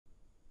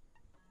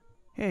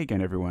Hey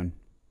again, everyone.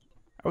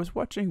 I was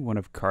watching one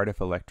of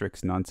Cardiff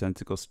Electric's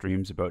nonsensical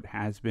streams about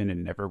has-been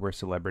and never-were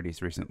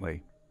celebrities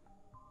recently.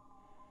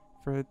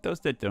 For those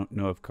that don't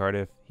know of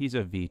Cardiff, he's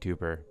a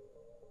VTuber.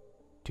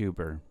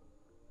 Tuber.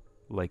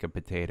 Like a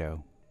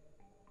potato.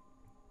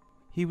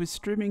 He was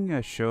streaming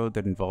a show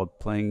that involved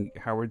playing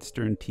Howard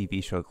Stern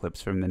TV show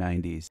clips from the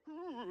 90s.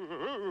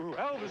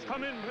 Elvis,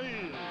 come in,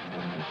 please.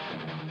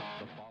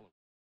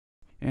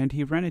 And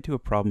he ran into a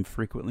problem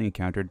frequently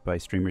encountered by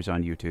streamers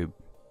on YouTube.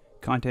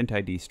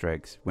 ContentID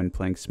strikes when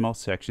playing small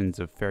sections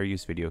of fair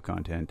use video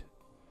content.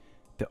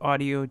 The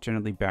audio,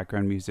 generally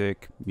background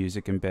music,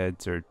 music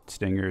embeds, or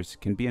stingers,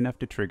 can be enough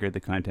to trigger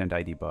the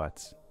ContentID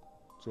bots.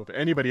 So if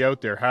anybody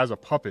out there has a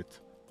puppet,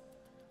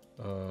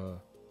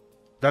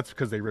 that's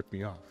because they ripped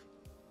me off.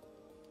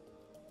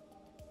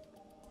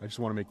 I just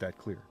want to make that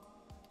clear.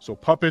 So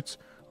puppets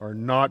are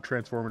not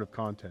transformative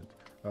content.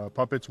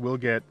 Puppets will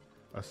get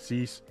a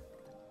cease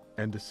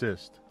and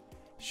desist.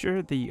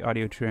 Sure, the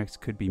audio tracks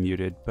could be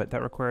muted, but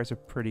that requires a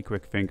pretty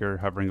quick finger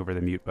hovering over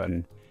the mute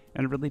button,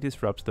 and it really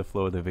disrupts the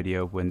flow of the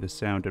video when the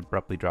sound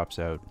abruptly drops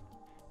out.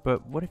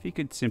 But what if you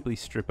could simply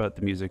strip out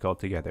the music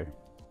altogether?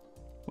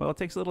 Well, it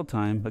takes a little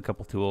time, a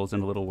couple tools,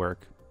 and a little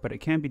work, but it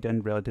can be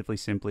done relatively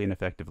simply and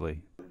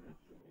effectively.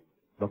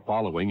 The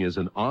following is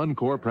an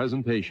encore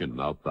presentation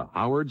of The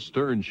Howard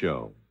Stern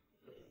Show.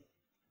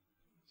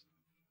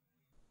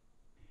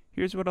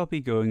 Here's what I'll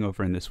be going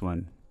over in this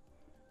one.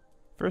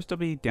 First, I'll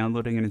be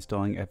downloading and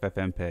installing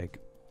FFmpeg.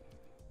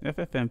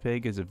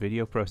 FFmpeg is a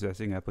video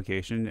processing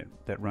application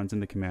that runs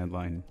in the command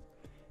line,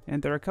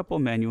 and there are a couple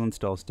manual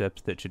install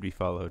steps that should be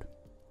followed.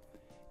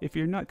 If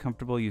you're not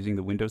comfortable using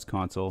the Windows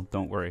console,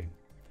 don't worry.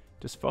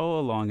 Just follow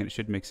along and it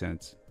should make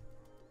sense.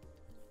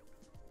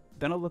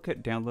 Then I'll look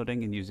at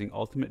downloading and using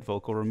Ultimate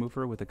Vocal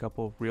Remover with a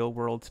couple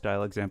real-world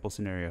style example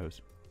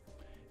scenarios.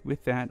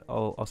 With that,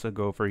 I'll also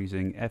go over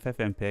using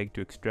FFmpeg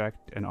to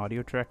extract an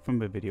audio track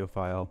from a video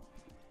file,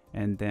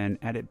 and then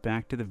add it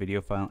back to the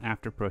video file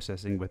after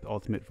processing with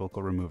Ultimate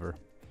Vocal Remover,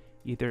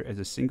 either as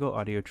a single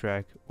audio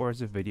track or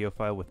as a video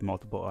file with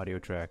multiple audio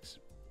tracks.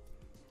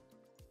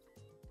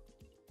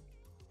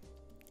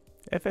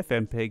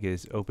 FFmpeg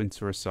is open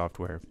source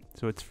software,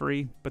 so it's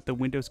free, but the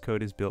Windows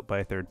code is built by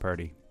a third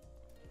party.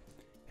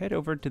 Head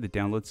over to the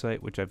download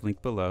site, which I've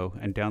linked below,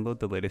 and download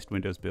the latest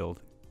Windows build.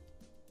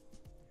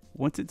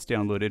 Once it's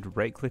downloaded,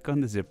 right-click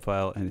on the zip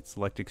file and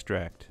select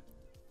Extract.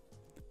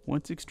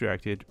 Once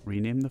extracted,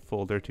 rename the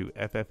folder to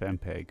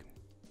FFmpeg,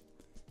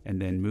 and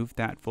then move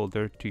that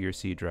folder to your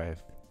C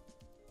drive.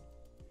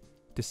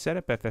 To set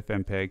up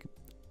FFmpeg,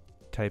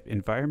 type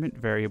environment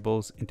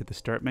variables into the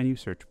Start menu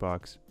search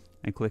box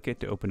and click it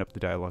to open up the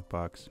dialog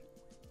box.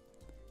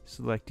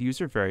 Select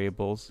user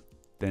variables,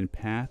 then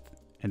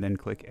path, and then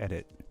click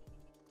edit.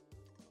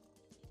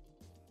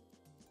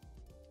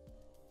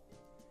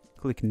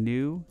 Click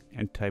new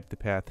and type the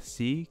path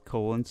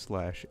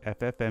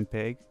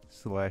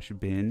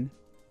c:/ffmpeg/bin,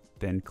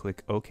 then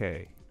click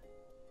OK.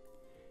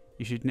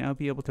 You should now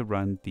be able to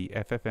run the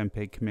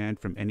FFmpeg command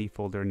from any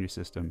folder in your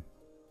system.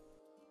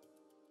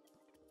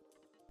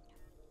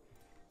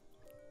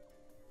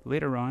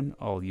 Later on,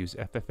 I'll use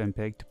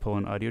FFmpeg to pull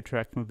an audio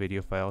track from a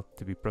video file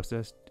to be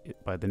processed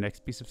by the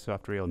next piece of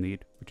software you'll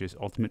need, which is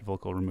Ultimate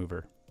Vocal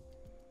Remover.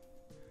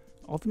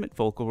 Ultimate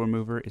Vocal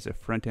Remover is a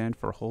front end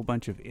for a whole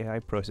bunch of AI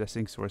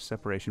processing source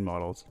separation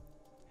models.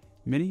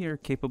 Many are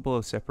capable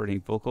of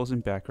separating vocals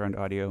and background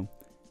audio,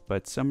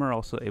 but some are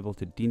also able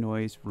to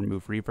denoise,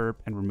 remove reverb,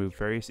 and remove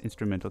various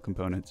instrumental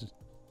components.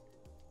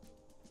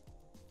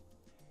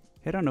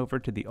 Head on over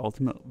to the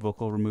Ultimate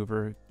Vocal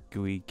Remover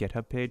GUI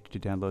GitHub page to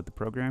download the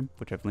program,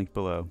 which I've linked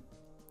below.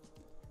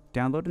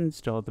 Download and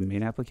install the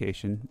main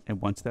application,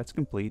 and once that's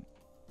complete,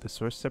 the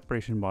source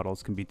separation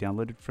models can be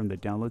downloaded from the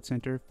Download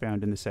Center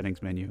found in the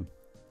Settings menu.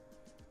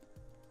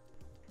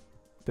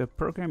 The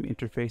program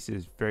interface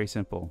is very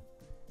simple.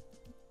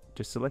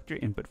 Just select your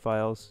input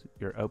files,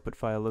 your output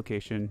file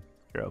location,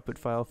 your output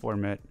file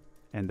format,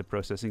 and the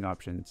processing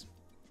options.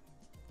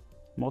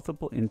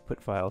 Multiple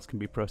input files can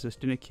be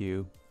processed in a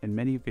queue, and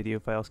many video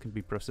files can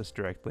be processed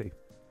directly,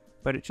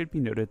 but it should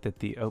be noted that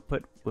the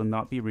output will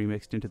not be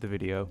remixed into the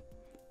video,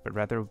 but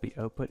rather will be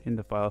output in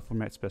the file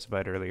format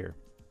specified earlier.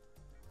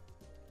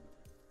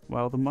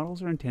 While the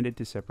models are intended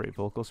to separate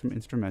vocals from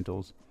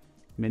instrumentals,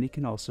 many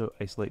can also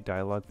isolate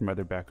dialogue from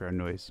other background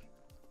noise.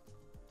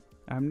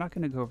 I'm not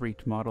going to go over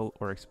each model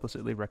or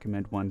explicitly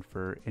recommend one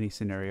for any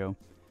scenario.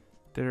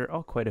 They're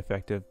all quite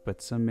effective,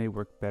 but some may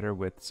work better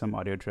with some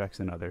audio tracks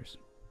than others.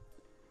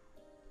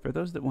 For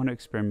those that want to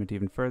experiment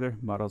even further,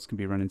 models can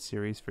be run in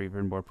series for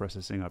even more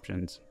processing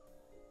options.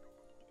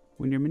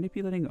 When you're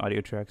manipulating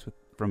audio tracks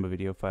from a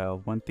video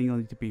file, one thing you'll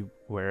need to be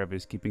aware of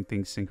is keeping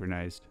things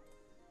synchronized.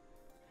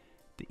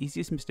 The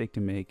easiest mistake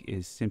to make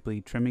is simply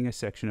trimming a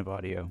section of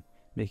audio,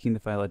 making the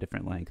file a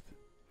different length.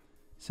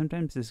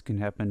 Sometimes this can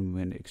happen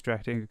when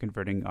extracting or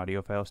converting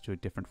audio files to a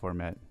different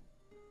format.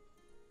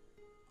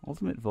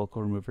 Ultimate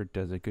Vocal Remover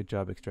does a good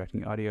job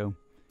extracting audio,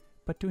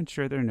 but to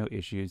ensure there are no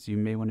issues, you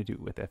may want to do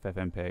it with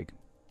FFmpeg.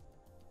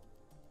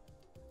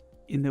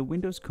 In the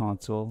Windows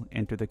console,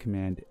 enter the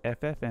command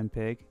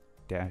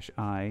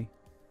FFmpeg-I,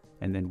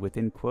 and then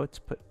within quotes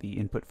put the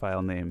input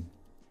file name,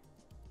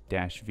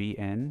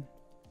 -vn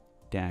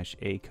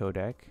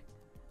 -acodec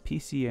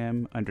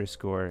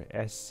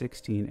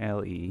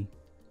PCM_S16LE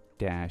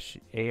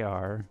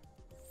 -AR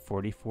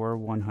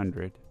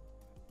 44100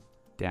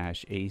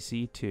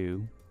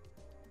 -AC2,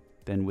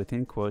 then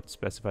within quotes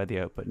specify the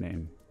output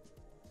name.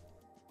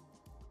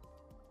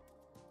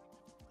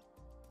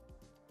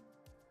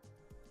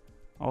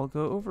 I'll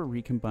go over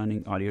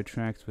recombining audio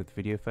tracks with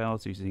video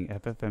files using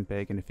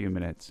FFmpeg in a few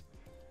minutes.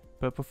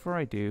 But before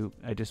I do,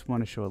 I just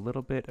want to show a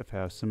little bit of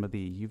how some of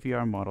the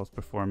UVR models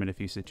perform in a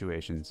few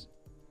situations.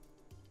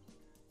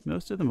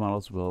 Most of the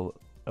models will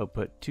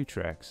output two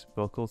tracks,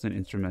 vocals and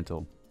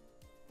instrumental.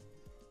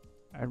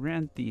 I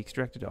ran the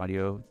extracted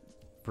audio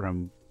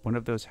from one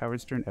of those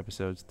Howard Stern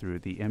episodes through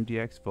the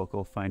MDX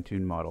vocal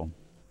fine-tune model.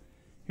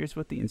 Here's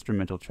what the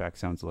instrumental track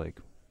sounds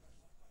like.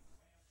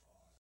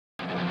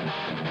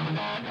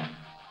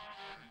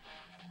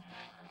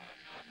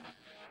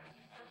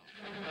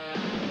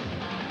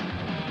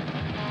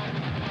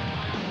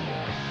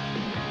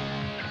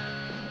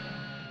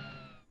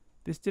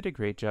 This did a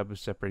great job of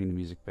separating the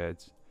music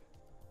beds.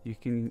 You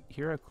can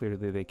hear how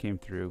clearly they came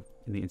through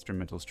in the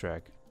instrumentals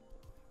track.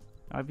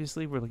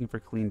 Obviously we're looking for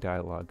clean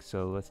dialogue,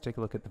 so let's take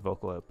a look at the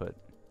vocal output.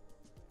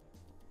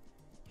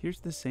 Here's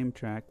the same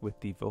track with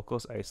the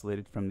vocals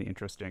isolated from the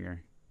intro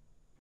stinger.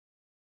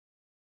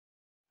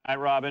 Hi,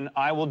 Robin.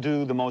 I will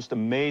do the most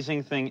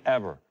amazing thing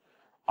ever.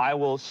 I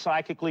will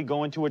psychically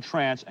go into a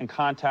trance and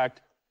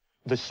contact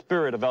the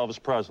spirit of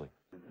Elvis Presley.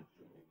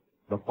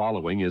 The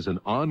following is an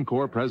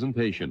encore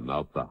presentation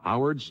of The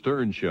Howard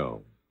Stern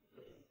Show.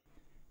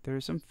 There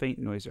are some faint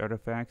noise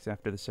artifacts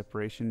after the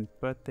separation,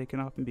 but they can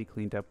often be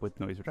cleaned up with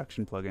noise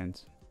reduction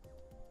plugins.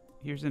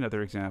 Here's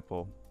another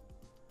example.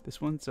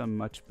 This one's a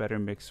much better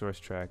mixed source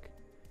track.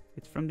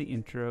 It's from the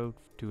intro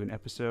to an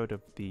episode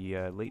of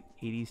the late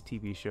 80s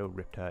TV show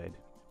Riptide.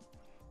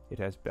 It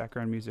has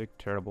background music,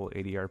 terrible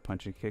ADR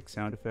punch and kick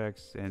sound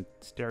effects, and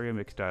stereo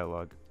mixed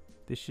dialogue.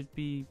 This should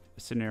be a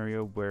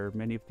scenario where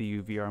many of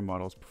the UVR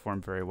models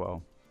perform very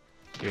well.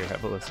 Here,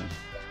 have a listen.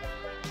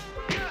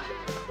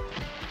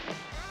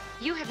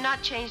 You have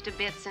not changed a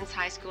bit since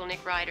high school,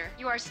 Nick Ryder.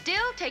 You are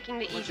still taking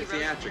the Bunch easy of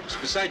road. theatrics.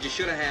 Besides, you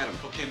should have had him.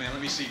 Okay, man,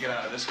 let me see you get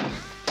out of this one.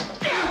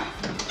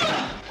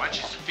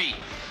 Watch his feet.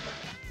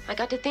 I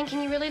got to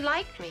thinking you really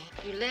liked me.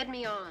 You led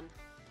me on.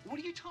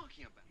 What are you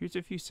talking about? Here's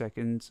a few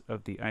seconds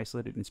of the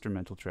isolated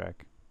instrumental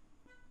track.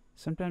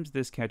 Sometimes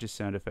this catches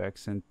sound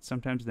effects, and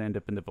sometimes they end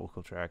up in the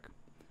vocal track.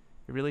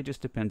 It really just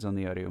depends on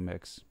the audio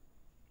mix.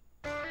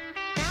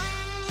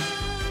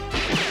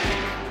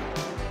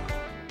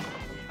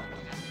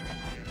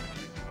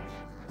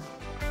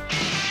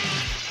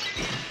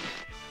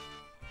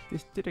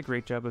 This did a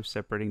great job of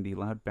separating the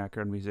loud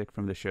background music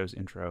from the show's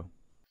intro.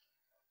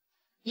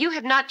 You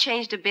have not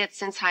changed a bit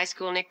since high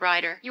school, Nick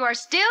Ryder. You are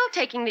still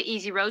taking the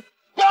easy road.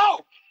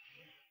 Whoa!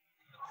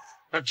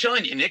 I'm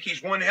telling you, Nick,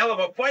 he's one hell of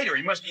a fighter.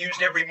 He must have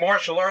used every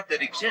martial art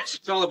that exists.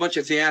 It's all a bunch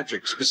of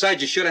theatrics.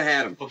 Besides, you should have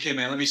had him. Okay,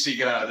 man, let me see you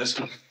get out of this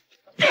one.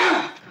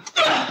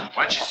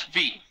 Watch his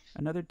feet.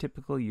 Another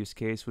typical use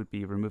case would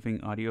be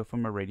removing audio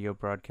from a radio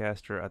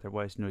broadcast or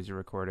otherwise noisy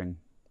recording.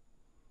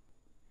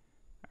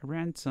 I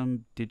ran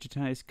some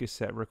digitized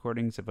cassette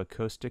recordings of a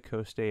Coast to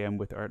Coast AM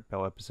with Art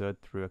Bell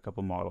episode through a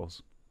couple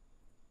models.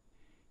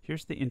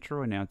 Here's the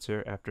intro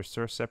announcer after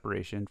source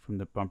separation from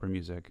the bumper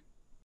music.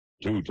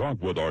 To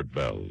talk with Art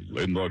Bell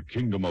in the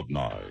Kingdom of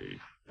Nye.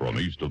 From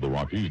east of the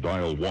Rockies,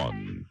 dial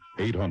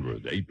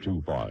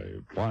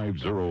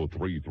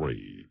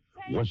 1-800-825-5033.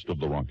 West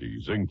of the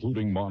Rockies,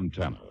 including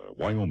Montana,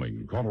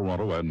 Wyoming,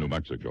 Colorado, and New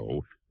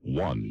Mexico,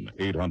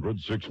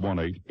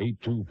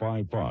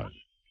 1-800-618-8255.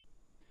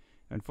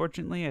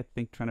 Unfortunately, I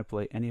think trying to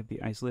play any of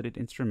the isolated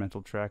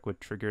instrumental track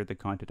would trigger the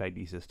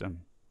ContentID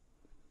system.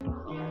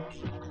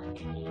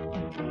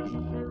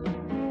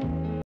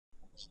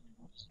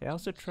 I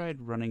also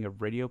tried running a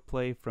radio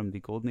play from the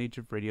Golden Age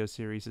of Radio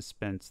series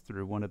Suspense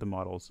through one of the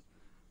models,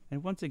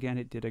 and once again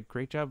it did a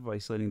great job of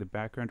isolating the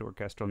background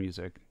orchestral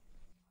music.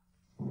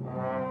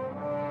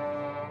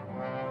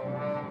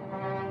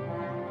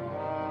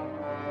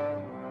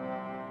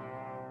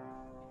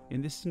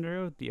 In this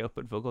scenario, the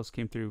output vocals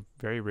came through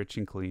very rich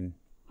and clean.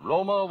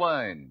 Roma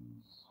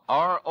Wines,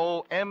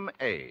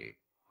 R-O-M-A,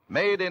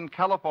 made in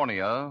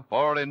California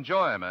for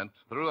enjoyment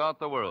throughout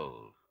the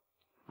world.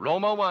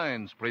 Roma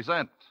Wines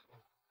present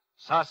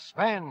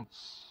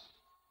Suspense.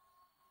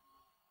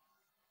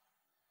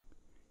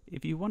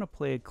 If you want to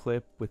play a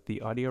clip with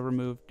the audio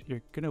removed,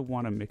 you're going to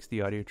want to mix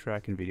the audio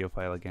track and video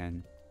file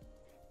again.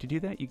 To do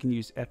that, you can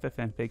use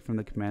FFmpeg from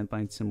the command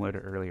line similar to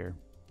earlier.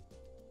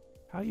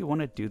 How you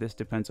want to do this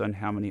depends on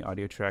how many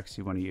audio tracks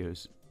you want to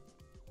use.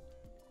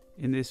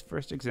 In this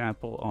first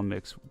example, I'll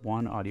mix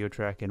one audio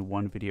track and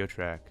one video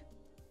track.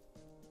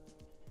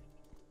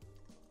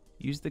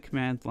 Use the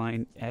command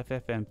line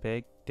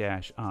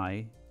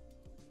FFmpeg-I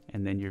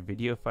and then your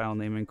video file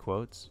name in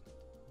quotes,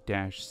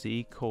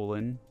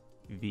 -C:\V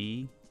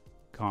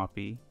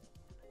copy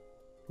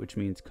which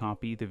means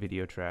copy the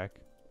video track,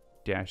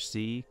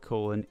 -C: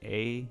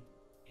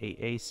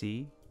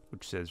 AAC,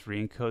 which says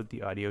re-encode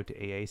the audio to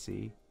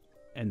AAC,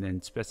 and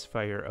then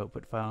specify your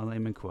output file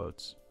name in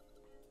quotes.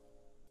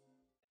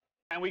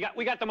 And we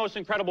got the most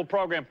incredible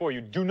program for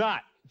you. Do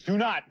not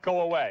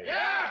go away.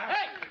 Yeah!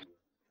 Hey!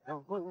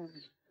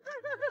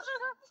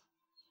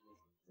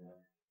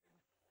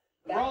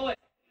 Roll it.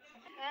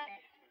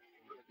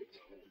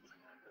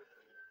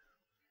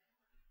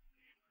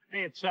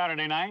 Hey, it's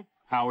Saturday night.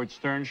 Howard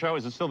Stern Show.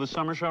 Is it still the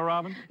summer show,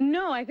 Robin?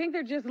 No, I think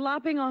they're just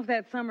lopping off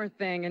that summer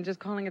thing and just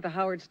calling it the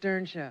Howard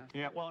Stern Show.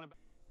 Yeah, well...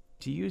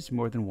 To use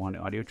more than one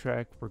audio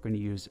track, we're going to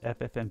use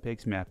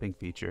FFmpeg's mapping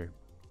feature.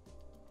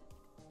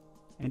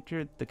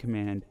 Enter the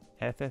command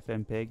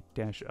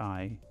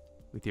FFmpeg-I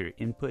with your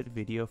input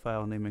video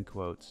file name in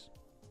quotes.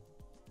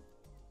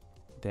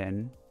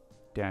 Then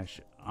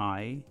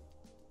 -I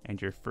and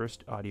your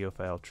first audio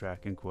file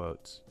track in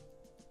quotes.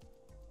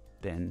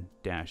 Then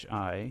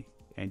 -I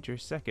and your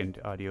second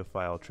audio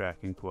file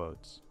track in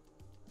quotes.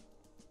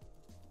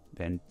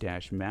 Then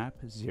 -map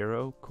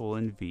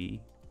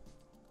 0:V,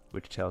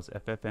 which tells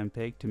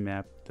FFmpeg to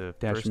map the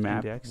first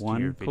index to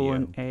your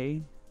video.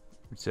 -A,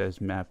 which says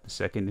map the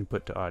second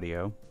input to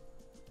audio.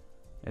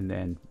 And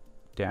then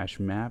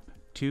 -map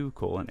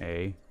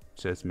 2:A,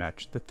 which says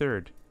match the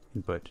third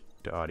input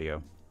to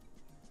audio.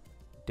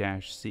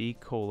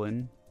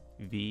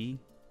 -C:(V)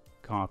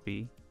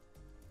 copy,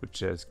 which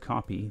says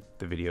copy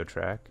the video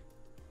track,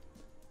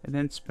 and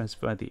then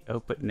specify the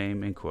output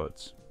name in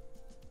quotes.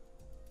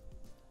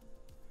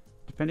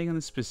 Depending on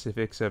the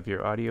specifics of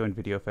your audio and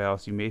video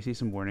files, you may see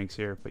some warnings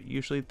here, but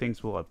usually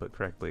things will output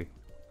correctly.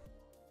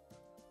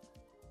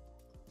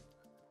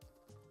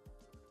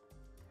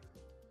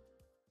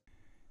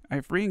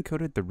 I've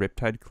re-encoded the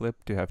Riptide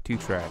clip to have two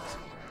tracks,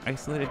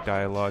 isolated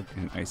dialogue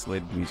and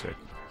isolated music.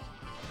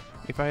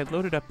 If I had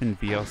loaded up in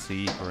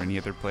VLC or any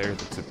other player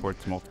that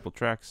supports multiple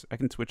tracks, I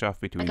can switch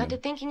off between I got them.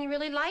 to thinking you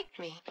really liked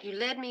me. You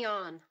led me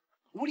on.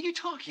 What are you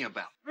talking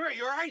about? Mary,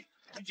 you all right?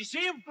 Did you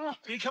see him?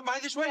 Did he come by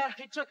this way? Yeah,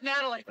 he took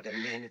Natalie. But the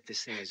minute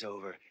this thing is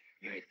over,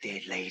 you're a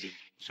dead lady.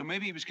 So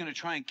maybe he was going to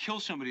try and kill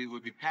somebody who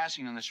would be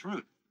passing on this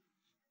route.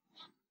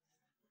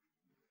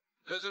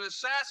 There's an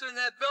assassin in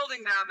that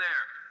building down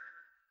there.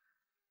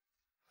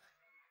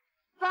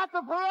 Stop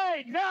the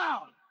parade,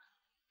 now!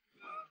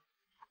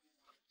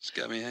 It's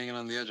got me hanging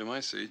on the edge of my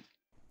seat.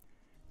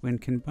 When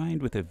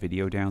combined with a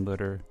video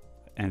downloader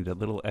and a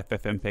little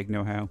FFmpeg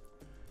know-how,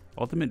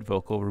 Ultimate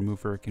Vocal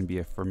Remover can be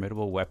a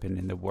formidable weapon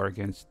in the war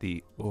against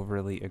the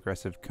overly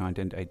aggressive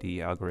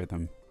ContentID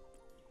algorithm.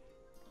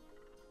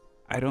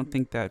 I don't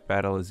think that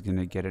battle is going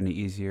to get any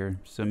easier,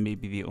 so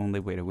maybe the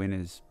only way to win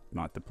is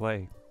not to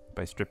play,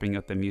 by stripping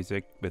out the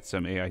music with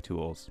some AI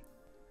tools.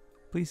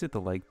 Please hit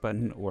the like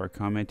button or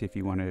comment if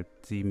you want to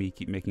see me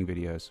keep making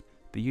videos.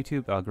 The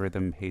YouTube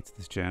algorithm hates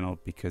this channel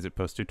because it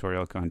posts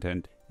tutorial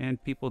content,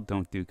 and people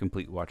don't do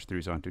complete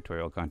watch-throughs on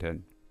tutorial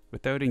content.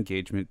 Without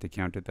engagement to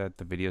counter that,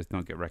 the videos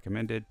don't get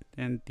recommended,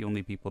 and the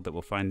only people that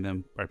will find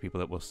them are people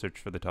that will search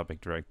for the topic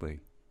directly,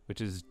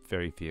 which is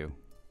very few.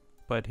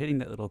 But hitting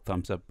that little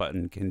thumbs up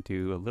button can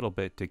do a little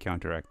bit to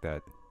counteract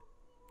that.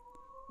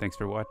 Thanks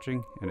for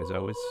watching, and as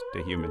always,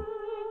 stay human.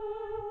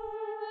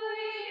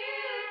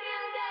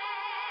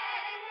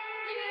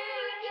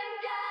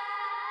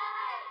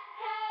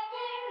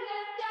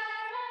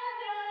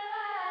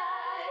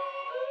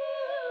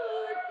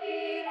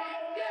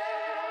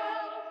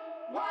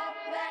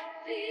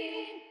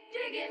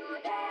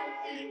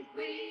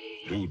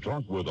 To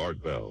talk with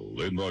Art Bell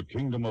in the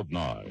Kingdom of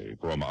Nye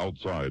from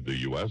outside the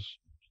U.S.,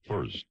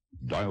 first,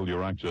 dial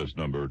your access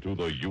number to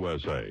the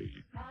USA.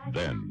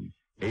 Then,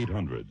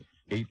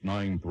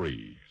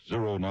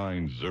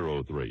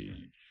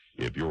 800-893-0903.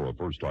 If you're a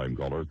first-time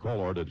caller, call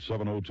Art at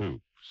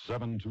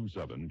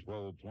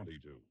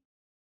 702-727-1222.